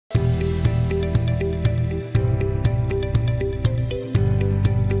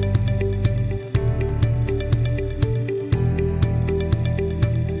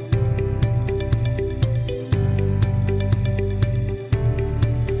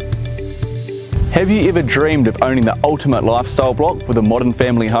Have you ever dreamed of owning the ultimate lifestyle block with a modern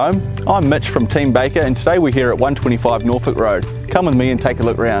family home? I'm Mitch from Team Baker, and today we're here at 125 Norfolk Road. Come with me and take a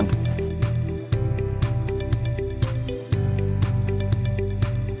look round.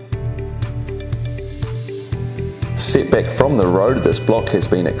 Set back from the road, this block has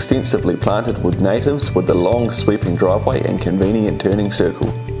been extensively planted with natives with a long sweeping driveway and convenient turning circle.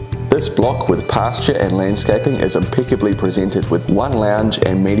 This block with pasture and landscaping is impeccably presented with one lounge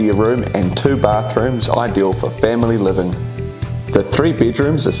and media room and 2 bathrooms ideal for family living. The 3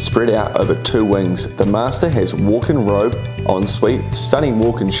 bedrooms are spread out over 2 wings. The master has walk-in robe, ensuite, stunning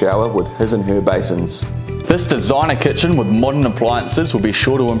walk-in shower with his and her basins. This designer kitchen with modern appliances will be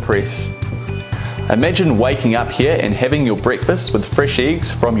sure to impress. Imagine waking up here and having your breakfast with fresh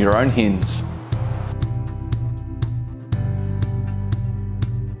eggs from your own hens.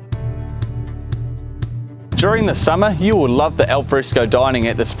 During the summer, you will love the alfresco dining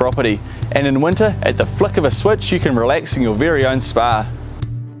at this property, and in winter, at the flick of a switch, you can relax in your very own spa.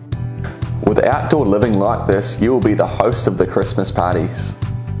 With outdoor living like this, you will be the host of the Christmas parties.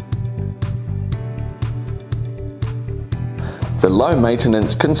 The low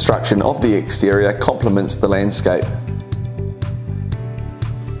maintenance construction of the exterior complements the landscape.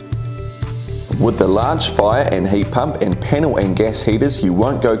 With the large fire and heat pump and panel and gas heaters, you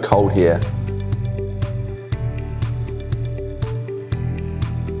won't go cold here.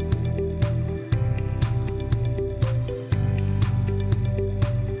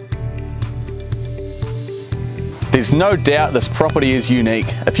 There's no doubt this property is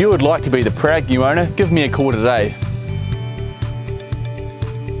unique. If you would like to be the proud new owner, give me a call today.